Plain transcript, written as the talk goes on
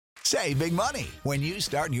Save big money when you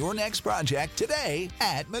start your next project today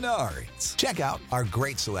at Menards. Check out our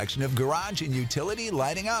great selection of garage and utility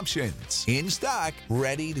lighting options. In stock,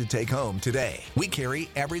 ready to take home today. We carry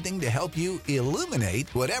everything to help you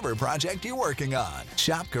illuminate whatever project you're working on.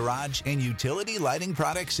 Shop garage and utility lighting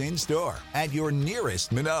products in store at your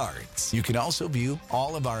nearest Menards. You can also view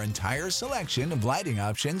all of our entire selection of lighting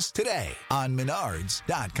options today on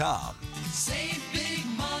Menards.com. Save big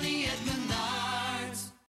money at Menards.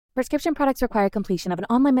 Prescription products require completion of an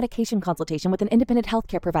online medication consultation with an independent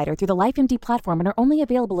healthcare provider through the LifeMD platform and are only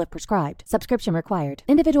available if prescribed. Subscription required.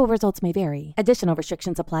 Individual results may vary. Additional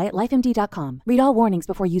restrictions apply at lifemd.com. Read all warnings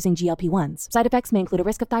before using GLP-1s. Side effects may include a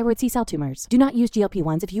risk of thyroid C-cell tumors. Do not use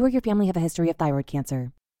GLP-1s if you or your family have a history of thyroid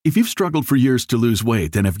cancer. If you've struggled for years to lose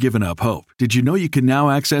weight and have given up hope, did you know you can now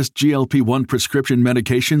access GLP-1 prescription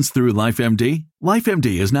medications through LifeMD?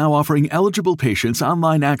 LifeMD is now offering eligible patients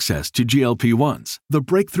online access to GLP-1s, the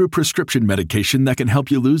breakthrough prescription medication that can help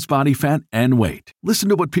you lose body fat and weight. Listen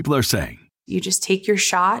to what people are saying. You just take your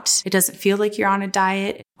shot. It doesn't feel like you're on a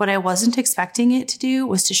diet. What I wasn't expecting it to do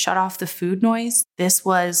was to shut off the food noise. This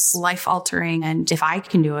was life-altering, and if I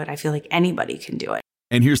can do it, I feel like anybody can do it.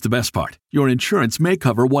 And here's the best part. Your insurance may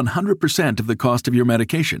cover 100% of the cost of your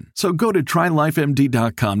medication. So go to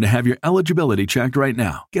TryLifeMD.com to have your eligibility checked right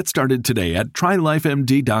now. Get started today at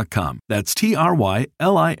TryLifeMD.com. That's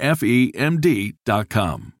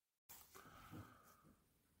TryLifeMD.com.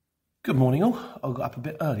 Good morning all. I got up a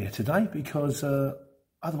bit earlier today because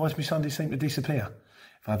otherwise my Sundays seem to disappear.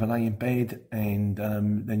 If I have a lay in bed and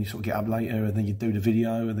then you sort of get up later and then you do the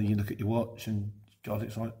video and then you look at your watch and God,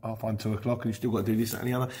 it's like 2 o'clock and you've still got to do this, that and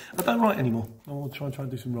the other. I don't write anymore. I want to try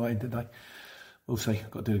and do some writing today. We'll see.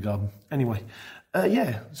 I've got to do the garden. Anyway,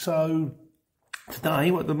 so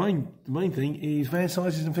today what the main thing is van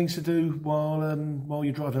sizes and things to do while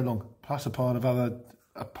you're driving along, plus a pile of other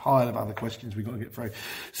questions we've got to get through.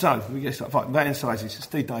 So we get started. Right, van sizes.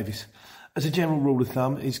 Steve Davis. As a general rule of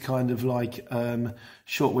thumb, is kind of like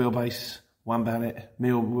short wheelbase, 1 pallet,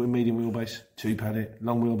 medium wheelbase, 2 pallet,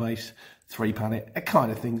 long wheelbase, 3 pallet, that kind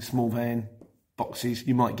of thing. Small van, boxes,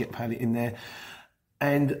 you might get pallet in there.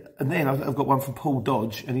 And then I've got one from Paul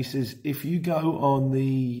Dodge, and he says, if you go on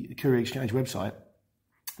the Courier Exchange website,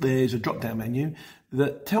 there's a drop-down menu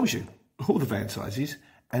that tells you all the van sizes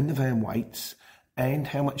and the van weights and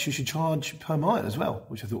how much you should charge per mile as well,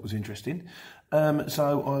 which I thought was interesting.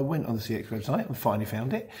 So I went on the CX website and finally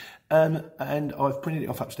found it, and I've printed it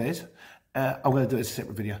off upstairs. I'm going to do it as a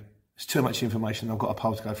separate video. It's too much information. I've got a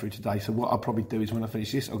poll to go through today. So what I'll probably do is when I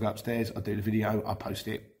finish this, I'll go upstairs, I'll do the video, I'll post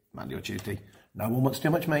it Monday or Tuesday. No one wants too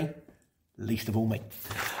much me, least of all me.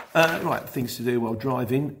 Right, things to do while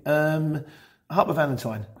driving. Harper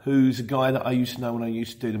Valentine, who's a guy that I used to know when I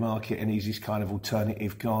used to do the market, and he's this kind of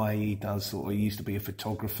alternative guy. He used to be a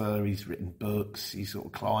photographer, he's written books, he sort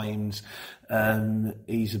of climbs.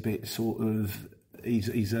 He's a bit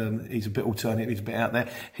he's a bit alternative, he's a bit out there.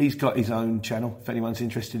 He's got his own channel. If anyone's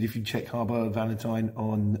interested, if you check Harper Valentine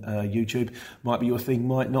on YouTube, might be your thing,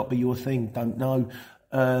 might not be your thing, don't know.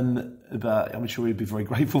 But I'm sure he'd be very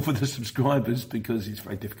grateful for the subscribers because it's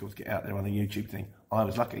very difficult to get out there on a YouTube thing. I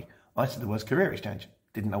was lucky. I said the words Courier Exchange.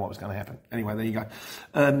 Didn't know what was going to happen. Anyway, there you go.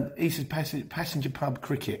 He says passenger pub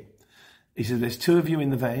cricket. He says there's 2 of you in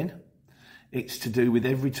the van. It's to do with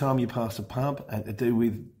every time you pass a pub and to do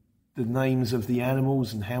with the names of the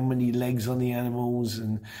animals and how many legs on the animals.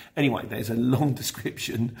 And anyway, there's a long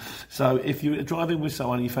description. So if you're driving with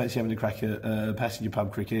someone and you fancy having a crack at passenger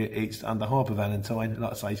pub cricket, it's under Harper Valentine.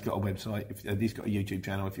 Like I say, he's got a website. He's got a YouTube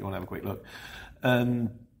channel if you want to have a quick look.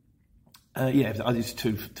 It's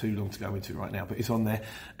too long to go into right now, but it's on there.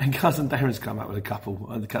 And Cousin Darren's come up with a couple.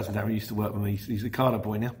 Cousin Darren used to work with me. He's a Carter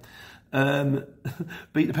boy now.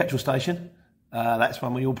 Beat the petrol station. That's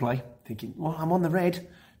one we all play. Thinking, well, I'm on the red.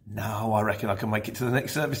 No, I reckon I can make it to the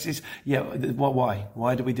next services. Yeah, why?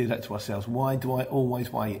 Why do we do that to ourselves? Why do I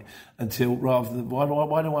always wait until why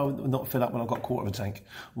do I not fill up when I've got a quarter of a tank?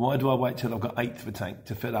 Why do I wait till I've got 1/8 of a tank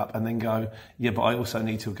to fill up and then go, yeah, but I also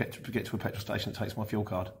need to get to a petrol station that takes my fuel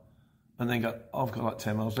card? And then go, I've got like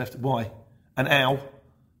 10 miles left. Why? And Al,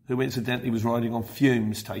 who incidentally was riding on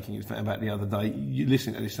fumes, taking his van back the other day, you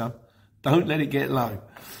listen to this, son. Don't let it get low.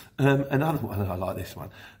 Another one, I like this one,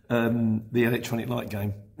 the electronic light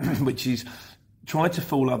game, which is try to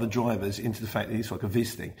fool other drivers into the fact that it's like a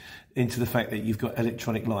Viz thing, into the fact that you've got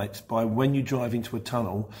electronic lights by when you drive into a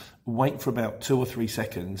tunnel, wait for about 2 or 3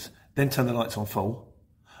 seconds, then turn the lights on full.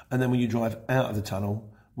 And then when you drive out of the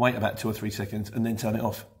tunnel, wait about 2 or 3 seconds and then turn it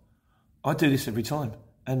off. I do this every time.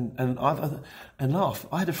 and laugh.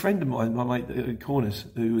 I had a friend of mine, my mate Corners,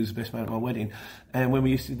 who was the best man at my wedding, and when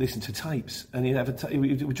we used to listen to tapes, and he'd have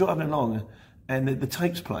we were driving along, and the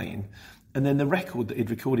tape's playing, and then the record that he'd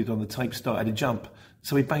recorded on the tape started to jump,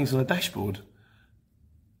 so he bangs on the dashboard,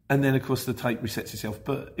 and then of course the tape resets itself,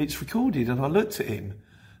 but it's recorded, and I looked at him,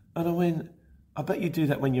 and I went, I bet you do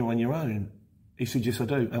that when you're on your own. He said, yes, I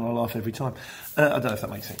do, and I laugh every time. I don't know if that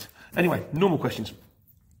makes sense. Anyway, normal questions.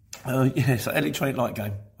 So electronic light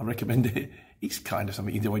game. I recommend it. It's kind of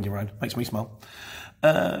something you do on your own. Makes me smile.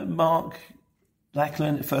 Mark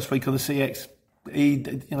Lackland, first week on the CX. He,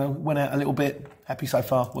 went out a little bit. Happy so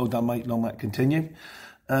far. Well done, mate. Long may it continue.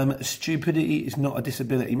 Stupidity is not a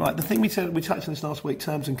disability. Right, the thing we touched on this last week,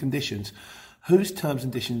 terms and conditions. Whose terms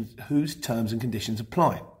and conditions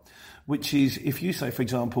apply? Which is, if you say, for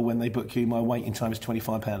example, when they book you, my waiting time is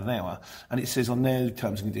 £25 an hour, and it says on their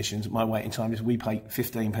terms and conditions, my waiting time is we pay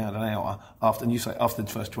 £15 an hour after, and you say after the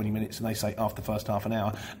first 20 minutes, and they say after the first half an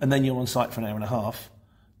hour, and then you're on site for an hour and a half,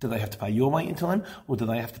 do they have to pay your waiting time, or do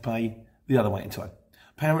they have to pay the other waiting time?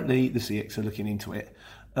 Apparently, the CX are looking into it.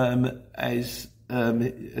 As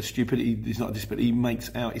stupidity is not a disability, he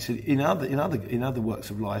makes out, he said, in other works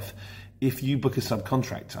of life, if you book a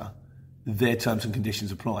subcontractor, their terms and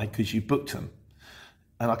conditions apply because you booked them.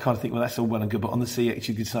 And I kind of think, well, that's all well and good, but on the CX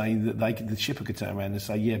you could say that the shipper could turn around and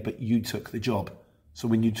say, yeah, but you took the job. So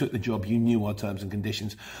when you took the job, you knew our terms and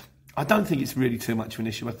conditions. I don't think it's really too much of an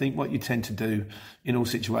issue. I think what you tend to do in all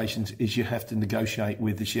situations is you have to negotiate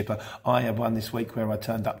with the shipper. I had one this week where I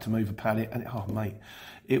turned up to move a pallet, and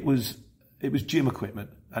it was gym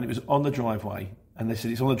equipment, and it was on the driveway, and they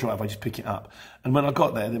said, it's on the driveway, just pick it up. And when I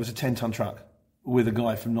got there was a 10-ton truck with a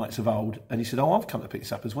guy from Knights of Old, and he said, oh, I've come to pick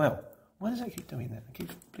this up as well. Why does that keep doing that? It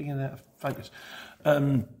keeps bringing it out of focus.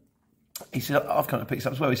 He said, I've come to pick this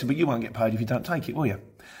up as well. He said, but you won't get paid if you don't take it, will you?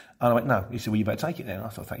 And I went, no. He said, well, you better take it then. And I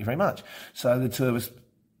thought, thank you very much. So the two of us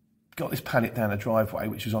got this pallet down a driveway,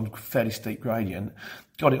 which was on a fairly steep gradient,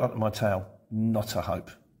 got it onto my tail, not a hope.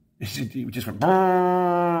 It just went,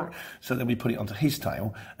 brrr. So then we put it onto his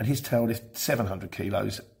tail, and his tail lifted 700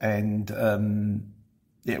 kilos, and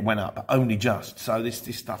it went up, only just. So this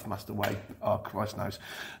stuff must have weighed, oh, Christ knows.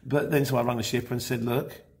 But then so I rang the shipper and said,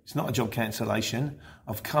 look, it's not a job cancellation.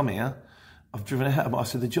 I've come here. I've driven out. I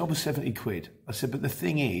said, the job was 70 quid. I said, but the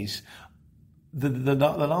thing is, the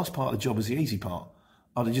last part of the job was the easy part.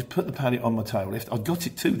 I'd have just put the pallet on my tail lift. I'd got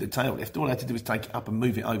it to the tail lift. All I had to do was take it up and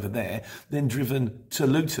move it over there, then driven to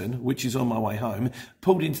Luton, which is on my way home,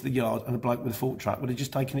 pulled into the yard, and a bloke with a fork truck would have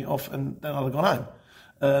just taken it off, and then I'd have gone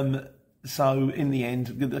home. So in the end,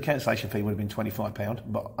 the cancellation fee would have been £25,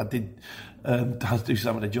 but I did do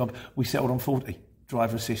some of the job. We settled on 40,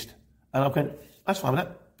 driver assist. And I went, that's fine with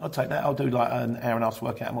that. I'll take that. I'll do like an hour and a half's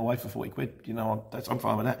work out of my way for 40 quid. I'm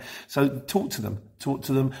fine with that. So talk to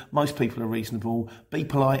them. Most people are reasonable. Be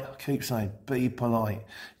polite. I keep saying, be polite.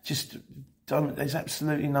 Just don't, there's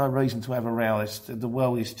absolutely no reason to have a row. The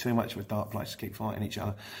world is too much of a dark place to keep fighting each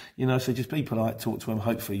other. So just be polite, talk to them.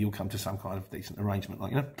 Hopefully you'll come to some kind of decent arrangement,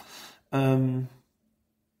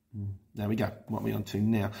 there we go. What are we on to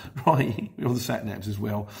now? Right, we're on the sat-navs as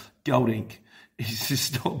well. Gold Ink. It's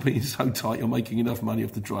just stop being so tight. You're making enough money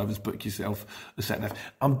off the drivers. Book yourself a sat-nav.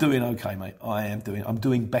 I'm doing okay, mate. I'm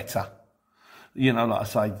doing better. Like I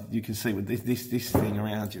say, you can see with this thing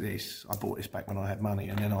around you, I bought this back when I had money,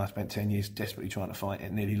 and then I spent 10 years desperately trying to fight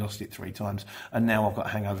it, nearly lost it 3 times, and now I've got a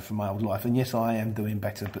hangover from my old life. And yes, I am doing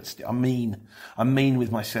better, but still, I'm mean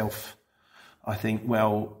with myself. I think,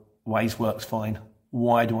 well, Waze works fine.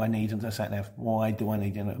 Why do I need a sat-nav? Why do I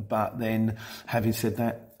need it? But then, having said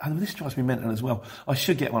that, this drives me mental as well. I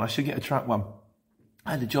should get one. I should get a truck one.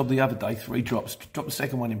 I had a job the other day, 3 drops. Dropped the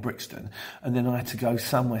second one in Brixton, and then I had to go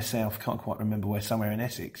somewhere south. Can't quite remember where. Somewhere in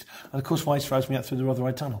Essex. And of course, Waze throws me out through the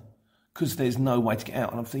Rotherham Tunnel because there's no way to get out.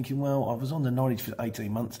 And I'm thinking, well, I was on the Norwich for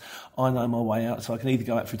 18 months. I know my way out, so I can either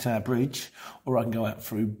go out through Tower Bridge or I can go out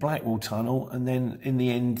through Blackwall Tunnel. And then in the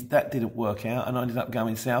end, that didn't work out, and I ended up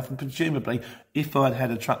going south. And presumably, if I'd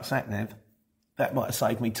had a truck sat-nav, that might have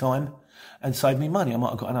saved me time and saved me money. I might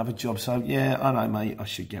have got another job. So, yeah, I know, mate, I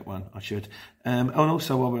should get one. I should. And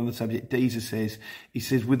also, while we're on the subject, Deezer says,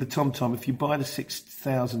 with the TomTom, if you buy the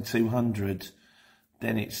 6,200,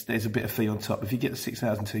 then there's a bit of fee on top. If you get the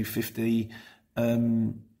 6,250,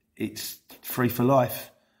 it's free for life.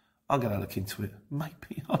 I'm going to look into it.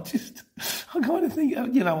 Maybe I kind of think,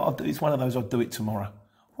 I'll do. It's one of those. I'll do it tomorrow.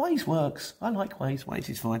 Waze works. I like Waze. Waze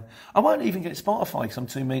is fine. I won't even get Spotify because I'm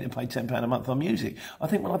too mean to pay £10 a month on music. I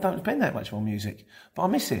think, well, I don't spend that much on music, but I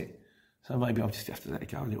miss it. So maybe I'll just have to let it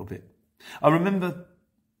go a little bit. I remember,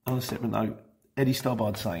 on a separate note, Eddie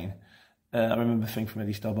Stobbard saying, I remember a thing from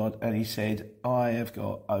Eddie Stobbart, and he said, I've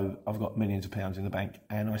got millions of pounds in the bank,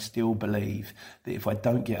 and I still believe that if I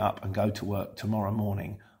don't get up and go to work tomorrow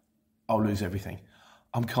morning, I'll lose everything.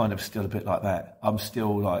 I'm kind of still a bit like that. I'm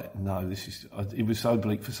still like, no, it was so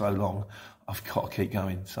bleak for so long, I've got to keep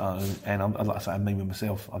going. So, and I'm, like I say, I'm me with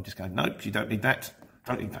myself. I'm just going, nope, you don't need that.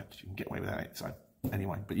 Don't need that. You can get away without it. So,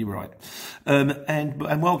 anyway, but you were right.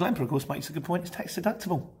 And Wild Glamper, of course, makes a good point. It's tax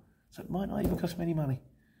deductible, so it might not even cost me any money.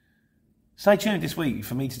 Stay tuned next week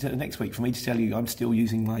for me to tell you I'm still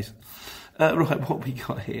using Lays. Right, what we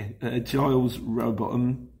got here? Giles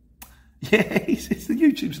Rowbottom. Yeah, it's the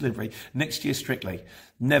YouTube delivery. Next year, Strictly.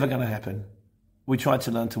 Never going to happen. We tried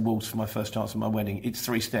to learn to waltz for my first chance at my wedding. It's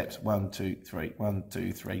 3 steps. 1, 2, 3. 1,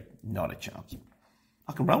 2, 3. Not a chance.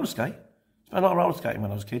 I can roller skate. Spent a lot of roller skating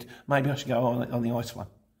when I was a kid. Maybe I should go on the ice one.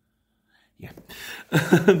 Yeah.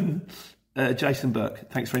 Jason Burke,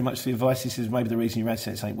 thanks very much for the advice. He says maybe the reason your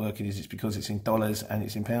AdSense ain't working is it's because it's in dollars and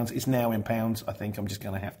it's in pounds. It's now in pounds. I think I'm just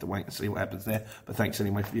going to have to wait and see what happens there. But thanks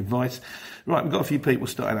anyway for the advice. Right, we've got a few people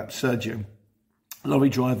starting up. Sergio, lorry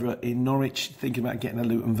driver in Norwich, thinking about getting a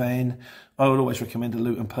Luton van. I would always recommend a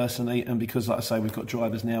Luton personally, and because, like I say, we've got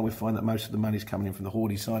drivers now, we find that most of the money's coming in from the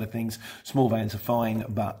Hordey side of things. Small vans are fine,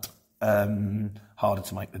 but harder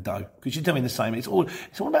to make the dough because you're doing the same. It's all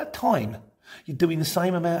about time. You're doing the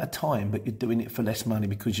same amount of time, but you're doing it for less money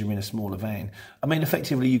because you're in a smaller van. I mean,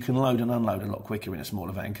 effectively, you can load and unload a lot quicker in a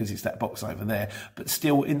smaller van because it's that box over there. But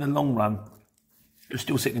still, in the long run, you're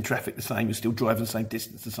still sitting in traffic the same. You're still driving the same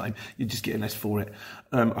distance the same. You're just getting less for it.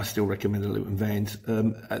 I still recommend the Luton vans.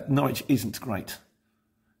 Norwich isn't great.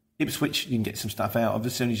 Ipswich, you can get some stuff out of.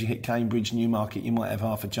 As soon as you hit Cambridge, Newmarket, you might have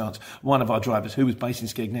half a chance. One of our drivers, who was based in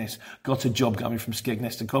Skegness, got a job going from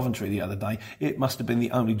Skegness to Coventry the other day. It must have been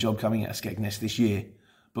the only job coming out of Skegness this year.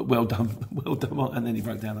 But well done. And then he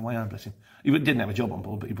broke down the way home, bless him. He didn't have a job on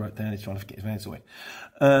board, but he broke down. He's trying to get his van sorted.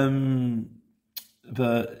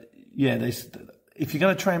 But yeah, if you're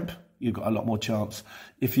going to tramp, you've got a lot more chance.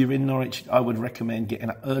 If you're in Norwich, I would recommend getting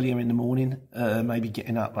up earlier in the morning, maybe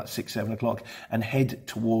getting up like 6, 7 o'clock and head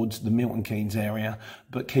towards the Milton Keynes area,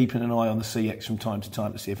 but keeping an eye on the CX from time to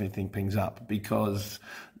time to see if anything pings up, because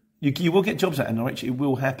you will get jobs out of Norwich. It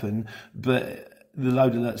will happen, but the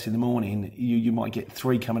load alerts in the morning, you might get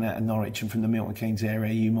 3 coming out of Norwich, and from the Milton Keynes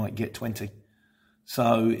area, you might get 20.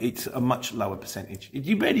 So it's a much lower percentage.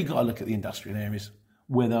 You really got to look at the industrial areas.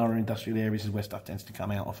 Where there are industrial areas is where stuff tends to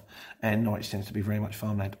come out of, and Norwich tends to be very much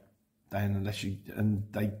farmland. And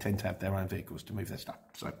they tend to have their own vehicles to move their stuff.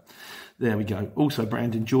 So there we go. Also,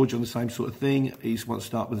 Brandon George on the same sort of thing. He wants to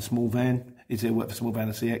start with a small van. Is there work for small van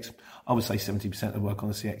and CX? I would say 70% of the work on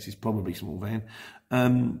the CX is probably small van.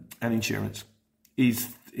 And insurance. He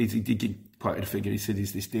did quote a figure. He said,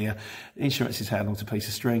 "Is this dear?" Insurance is how long's a piece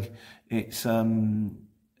of string. It's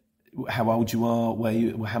how old you are,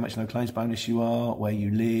 how much no claims bonus you are, where you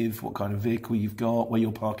live, what kind of vehicle you've got, where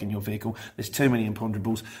you're parking your vehicle. There's too many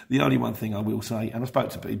imponderables. The only one thing I will say, and I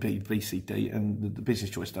spoke to BCD and the business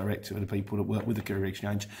choice director and the people that work with the Courier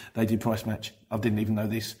Exchange, they do price match. I didn't even know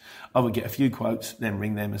this. I would get a few quotes, then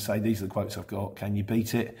ring them and say, these are the quotes I've got, can you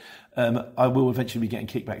beat it? I will eventually be getting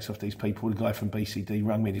kickbacks off these people. The guy from BCD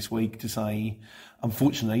rang me this week to say,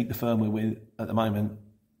 unfortunately, the firm we're with at the moment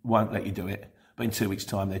won't let you do it. But in 2 weeks'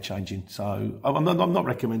 time, they're changing. So I'm not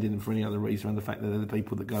recommending them for any other reason than the fact that they're the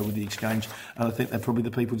people that go with the exchange. And I think they're probably the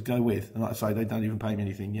people to go with. And like I say, they don't even pay me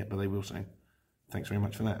anything yet, but they will soon. Thanks very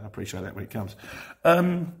much for that. I appreciate that when it comes.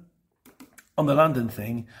 On the London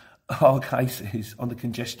thing, our case is on the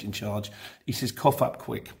congestion charge. He says, cough up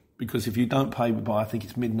quick. Because if you don't pay by, I think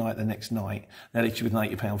it's midnight the next night, they'll hit you with an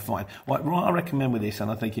 £80 fine. What I recommend with this, and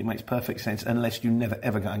I think it makes perfect sense, unless you're never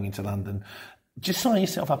ever going into London, just sign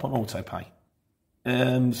yourself up on autopay.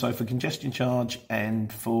 So for congestion charge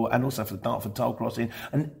and also for the Dartford toll crossing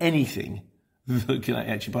and anything that can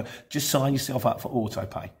actually buy, just sign yourself up for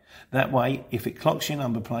autopay. That way, if it clocks your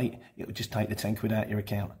number plate, it will just take the £10 out of your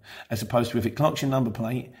account. As opposed to if it clocks your number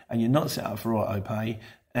plate and you're not set up for autopay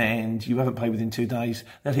and you haven't paid within 2 days,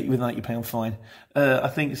 they'll hit you with an £80 fine. I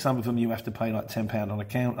think some of them you have to pay like £10 on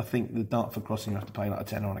account. I think the Dartford crossing you have to pay like a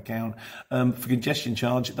 £10 on account. For congestion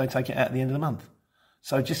charge, they take it out at the end of the month.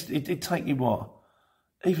 So just it'd take you what?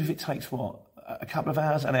 Even if it takes, a couple of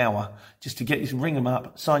hours, an hour, just to get you, ring them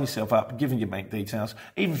up, sign yourself up, give them your bank details.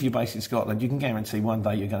 Even if you're based in Scotland, you can guarantee one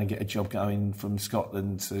day you're going to get a job going from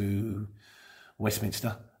Scotland to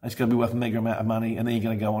Westminster. It's going to be worth a mega amount of money, and then you're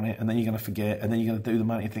going to go on it, and then you're going to forget, and then you're going to do the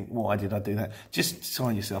money and think, why did I do that? Just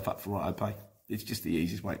sign yourself up for autopay. It's just the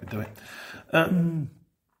easiest way to do it.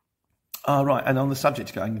 Right, and on the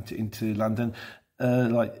subject of going into London,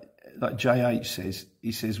 like JH says,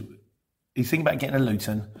 he says, He's thinking about getting a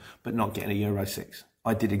Luton, but not getting a Euro 6.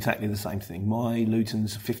 I did exactly the same thing. My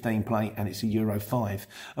Luton's a 15 plate and it's a Euro 5.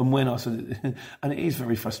 And when I said, and it is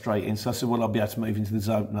very frustrating. So I said, well, I'll be able to move into the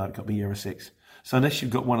zone. No, it's got to be Euro 6. So unless you've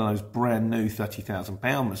got one of those brand new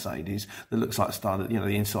 £30,000 Mercedes that looks like a Star,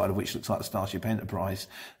 the inside of which looks like a Starship Enterprise,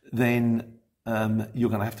 then you're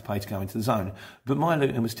going to have to pay to go into the zone. But my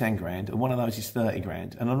Luton was 10 grand and one of those is 30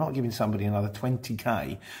 grand. And I'm not giving somebody another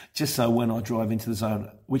 20k just so when I drive into the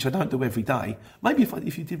zone, which I don't do every day, maybe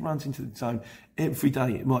if you did runs into the zone every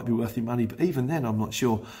day, it might be worth your money. But even then, I'm not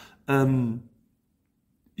sure.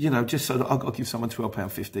 Just so that I'll give someone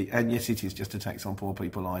 £12.50. And yes, it is just a tax on poor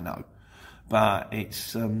people, I know. But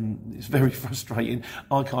it's very frustrating.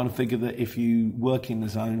 I kind of figure that if you work in the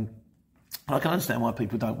zone, I can understand why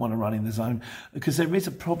people don't want to run in the zone, because there is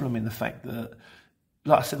a problem in the fact that,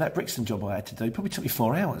 like I said, that Brixton job I had to do probably took me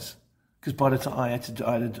 4 hours. Because by the time I had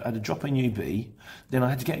to drop in UB, then I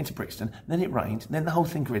had to get into Brixton, then it rained, then the whole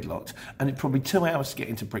thing gridlocked, and it probably 2 hours to get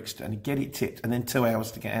into Brixton, get it tipped, and then 2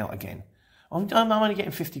 hours to get out again. I'm only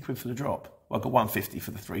getting 50 quid for the drop. Well, I got 150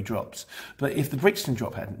 for the 3 drops. But if the Brixton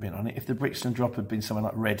drop hadn't been on it, if the Brixton drop had been somewhere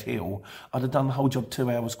like Red Hill, I'd have done the whole job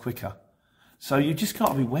 2 hours quicker. So you just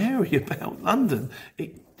can't be wary about London.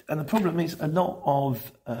 And the problem is a lot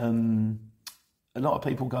of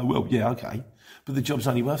people go, well, yeah, okay, but the job's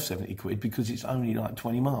only worth 70 quid because it's only like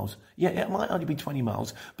 20 miles. Yeah, it might only be 20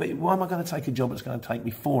 miles, but why am I going to take a job that's going to take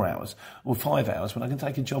me 4 hours or 5 hours when I can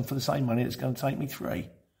take a job for the same money that's going to take me 3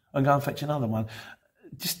 and go and fetch another one?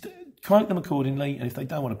 Just quote them accordingly, and if they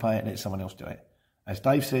don't want to pay it, let someone else do it. As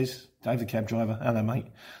Dave says, Dave the cab driver, hello mate,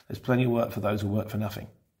 there's plenty of work for those who work for nothing.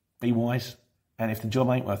 Be wise, and if the job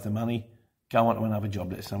ain't worth the money, go on to another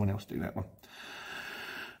job, let someone else do that one.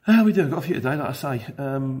 How we do? Got a few today, like I say.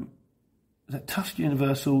 That Tusk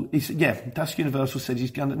Universal, Tusk Universal said he's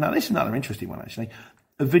going to... Now, this is another interesting one, actually.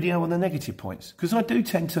 A video on the negative points, because I do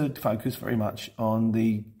tend to focus very much on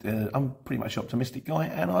the... I'm pretty much optimistic guy,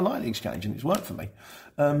 and I like the exchange, and it's worked for me.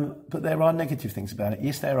 But there are negative things about it.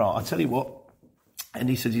 Yes, there are. I tell you what, and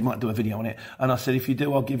he said he might do a video on it, and I said, if you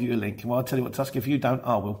do, I'll give you a link. Well, I'll tell you what, Tusk, if you don't,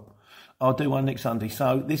 I will. I'll do one next Sunday.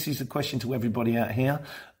 So this is a question to everybody out here.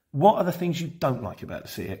 What are the things you don't like about the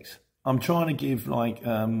CX? I'm trying to give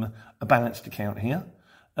a balanced account here.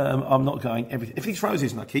 I'm not going everything. If it's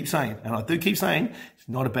roses, and I keep saying, and I do keep saying, it's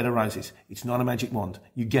not a bed of roses. It's not a magic wand.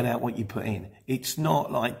 You get out what you put in. It's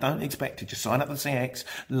not like, don't expect to just sign up for the CX,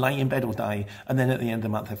 lay in bed all day, and then at the end of the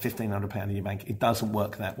month have £1,500 in your bank. It doesn't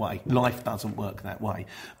work that way. Life doesn't work that way.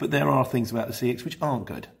 But there are things about the CX which aren't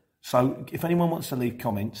good. So if anyone wants to leave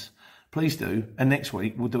comments, please do. And next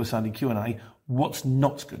week we'll do a Sunday Q&A. What's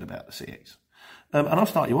not good about the CX? And I'll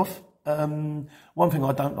start you off. One thing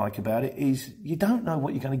I don't like about it is you don't know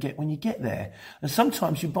what you're going to get when you get there. And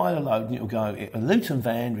sometimes you buy a load and it'll go, a Luton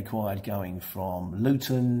van required going from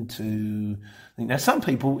Luton to... Now, some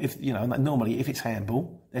people, normally if it's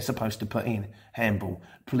handball, they're supposed to put in handball.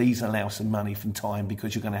 Please allow some money from time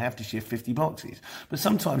because you're going to have to shift 50 boxes. But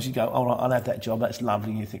sometimes you go, all right, I'll have that job. That's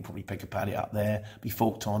lovely. And you think probably pick a pallet up there, be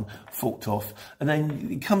forked on, forked off. And then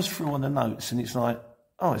it comes through on the notes and it's like,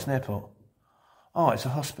 oh, it's an airport. Oh, it's a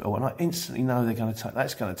hospital, and I instantly know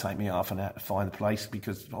that's going to take me half an hour to find the place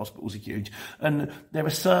because hospitals are huge. And there are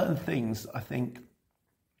certain things I think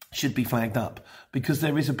should be flagged up because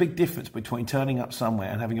there is a big difference between turning up somewhere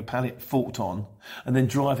and having a pallet forked on and then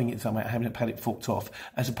driving it somewhere and having a pallet forked off,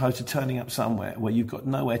 as opposed to turning up somewhere where you've got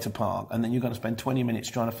nowhere to park and then you're going to spend 20 minutes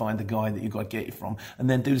trying to find the guy that you've got to get it from and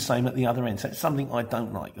then do the same at the other end. So that's something I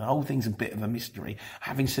don't like. The whole thing's a bit of a mystery.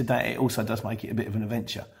 Having said that, it also does make it a bit of an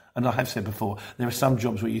adventure. And I have said before, there are some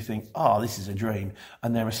jobs where you think, oh, this is a dream.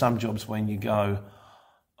 And there are some jobs when you go,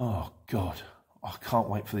 oh, God, I can't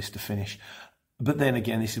wait for this to finish. But then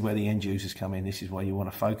again, this is where the end users come in. This is where you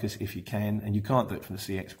want to focus if you can. And you can't do it from the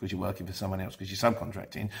CX because you're working for someone else because you're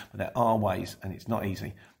subcontracting. But there are ways, and it's not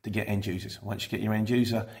easy, to get end users. Once you get your end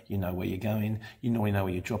user, you know where you're going. You normally know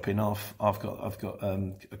where you're dropping off. I've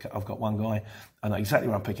got one guy. I know exactly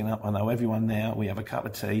where I'm picking up. I know everyone there. We have a cup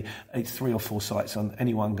of tea. It's 3 or 4 sites on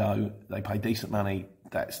any one go. They pay decent money.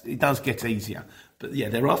 It does get easier. But yeah,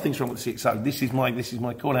 there are things wrong with the CX. So this is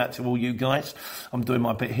my call out to all you guys. I'm doing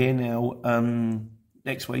my bit here now.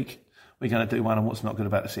 Next week, we're going to do one on what's not good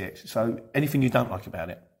about the CX. So anything you don't like about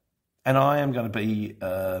it. And I am going to be,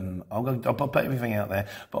 I'll put everything out there,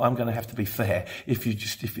 but I'm going to have to be fair. If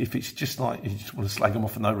it's just like, you just want to slag them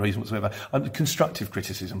off for no reason whatsoever. Constructive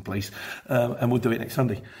criticism, please. And we'll do it next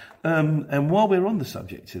Sunday. And while we're on the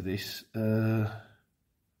subject of this, there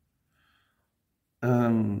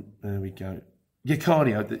we go. Yeah,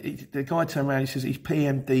 cardio. The guy turned around, he says he's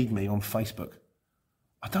PMD'd me on Facebook.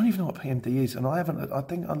 I don't even know what PMD is, and I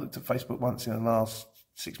think I looked at Facebook once in the last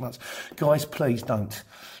 6 months. Guys, please don't,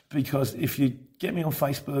 because if you get me on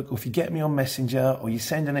Facebook, or if you get me on Messenger, or you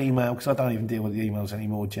send an email, because I don't even deal with the emails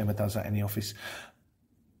anymore, Gemma does that in the office.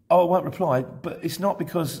 Oh, I won't reply, but it's not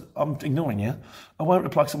because I'm ignoring you. I won't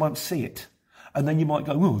reply because I won't see it. And then you might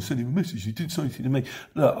go, well, I sent him a message, you didn't say anything to me.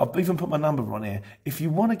 Look, I've even put my number on here. If you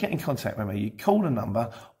want to get in contact with me, you call the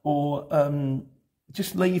number, or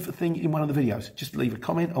just leave a thing in one of the videos. Just leave a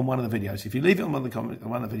comment on one of the videos. If you leave it on one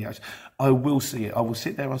of the videos, I will see it. I will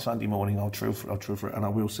sit there on Sunday morning, I'll trill for it, and I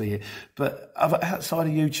will see it. But outside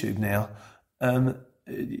of YouTube now,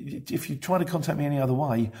 if you try to contact me any other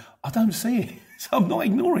way, I don't see it. So I'm not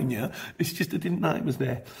ignoring you. It's just I didn't know it was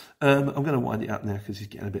there. I'm going to wind it up now because it's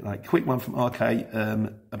getting a bit late. Quick one from RK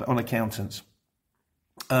on accountants.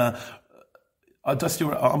 I'm on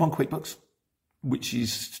QuickBooks, which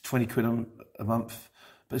is 20 quid a month.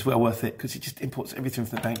 But it's well worth it because it just imports everything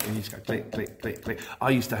from the bank and you just go click, click, click, click.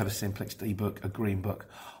 I used to have a Simplex D book, a green book.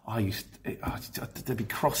 There'd be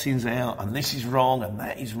crossings out and this is wrong and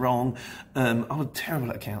that is wrong. I'm terrible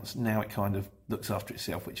at accounts. Now it kind of looks after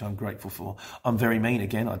itself, which I'm grateful for. I'm very mean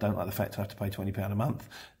again. I don't like the fact I have to pay £20 a month.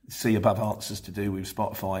 See above answers to do with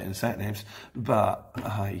Spotify and satnavs. But,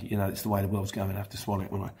 hey, it's the way the world's going. I have to swallow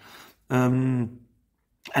it, won't I? And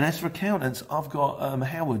as for accountants, I've got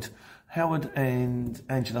Howard and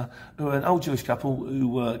Angela, who are an old Jewish couple who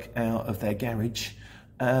work out of their garage.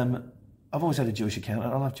 I've always had a Jewish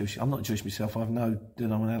accountant. I love Jewish. I'm not Jewish myself. I have no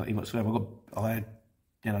denominality whatsoever.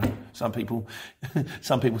 Some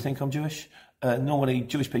people think I'm Jewish. Normally,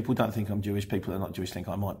 Jewish people don't think I'm Jewish. People that are not Jewish think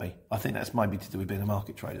I might be. I think that's maybe to do with being a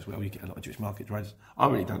market trader as well. You get a lot of Jewish market traders. I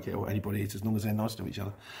really don't care what anybody is as long as they're nice to each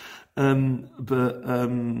other.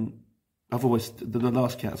 I've always, the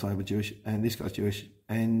last accountants I had were Jewish, and this guy's Jewish,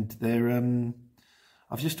 and they're,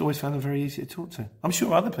 I've just always found them very easy to talk to. I'm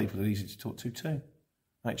sure other people are easy to talk to too,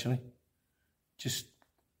 actually. Just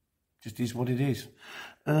is what it is.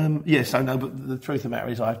 But the truth of the matter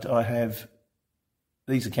is I have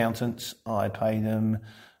these accountants, I pay them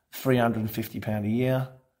 £350 a year,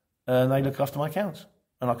 and they look after my accounts,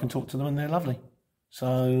 and I can talk to them and they're lovely.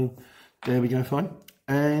 So there we go, fine.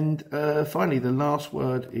 And finally, the last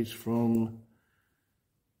word is from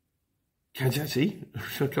Kajati,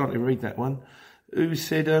 I can't even read that one, who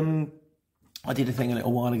said, I did a thing a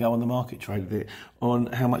little while ago on the market trade bit on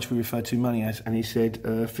how much we refer to money as, and he said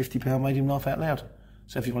 £50 made him laugh out loud.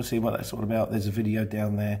 So if you want to see what that's all about, there's a video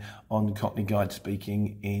down there on Cockney Guide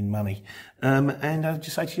speaking in money. And I'll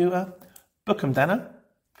just say to you, book 'em, Dano.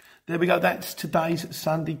 There we go. That's today's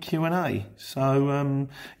Sunday Q&A. So,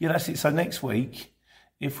 that's it. So next week,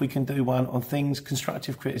 if we can do one on things,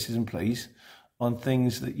 constructive criticism, please, on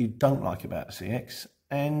things that you don't like about the CX.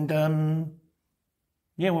 And,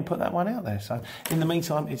 we'll put that one out there. So in the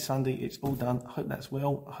meantime, it's Sunday. It's all done. I hope that's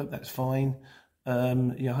well. I hope that's fine. I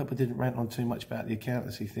hope I didn't rant on too much about the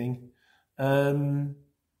accountancy thing.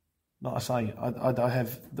 Like I say, I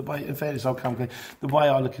have the way, in fairness, I'll come clean. The way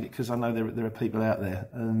I look at it, because I know there are people out there,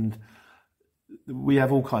 and we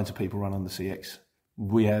have all kinds of people run on the CX.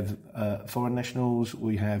 We have foreign nationals,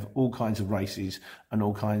 we have all kinds of races and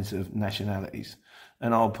all kinds of nationalities.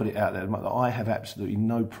 And I'll put it out there, I have absolutely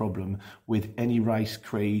no problem with any race,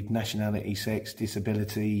 creed, nationality, sex,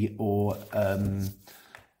 disability, or,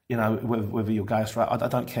 whether you're gay or straight. I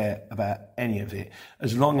don't care about any of it,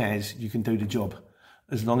 as long as you can do the job.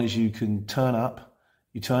 As long as you can turn up,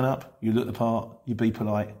 you look the part, you be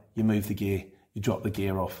polite, you move the gear, you drop the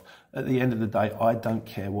gear off. At the end of the day, I don't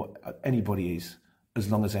care what anybody is,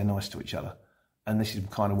 as long as they're nice to each other. And this is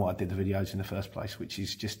kind of why I did the videos in the first place, which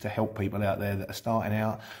is just to help people out there that are starting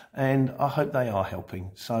out. And I hope they are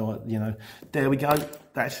helping. So, there we go.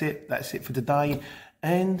 That's it. That's it for today.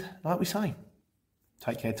 And like we say,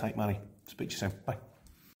 take care, take money. Speak to you soon. Bye.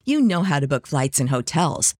 You know how to book flights and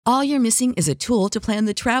hotels. All you're missing is a tool to plan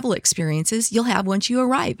the travel experiences you'll have once you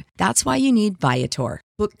arrive. That's why you need Viator.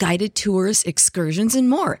 Book guided tours, excursions, and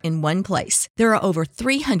more in one place. There are over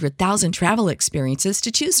 300,000 travel experiences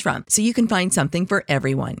to choose from, so you can find something for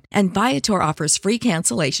everyone. And Viator offers free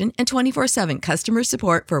cancellation and 24/7 customer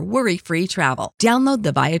support for worry-free travel. Download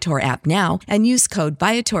the Viator app now and use code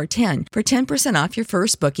Viator10 for 10% off your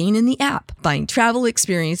first booking in the app. Find travel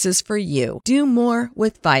experiences for you. Do more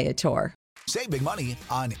with Viator. Save big money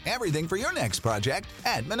on everything for your next project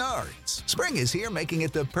at Menards. Spring is here, making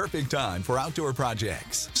it the perfect time for outdoor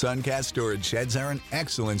projects. Suncast storage sheds are an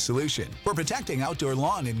excellent solution for protecting outdoor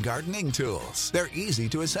lawn and gardening tools. They're easy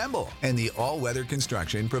to assemble, and the all-weather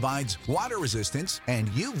construction provides water resistance and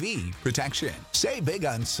UV protection. Save big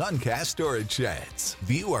on Suncast storage sheds.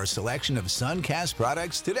 View our selection of Suncast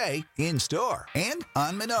products today in store and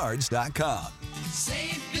on Menards.com.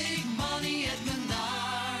 Save big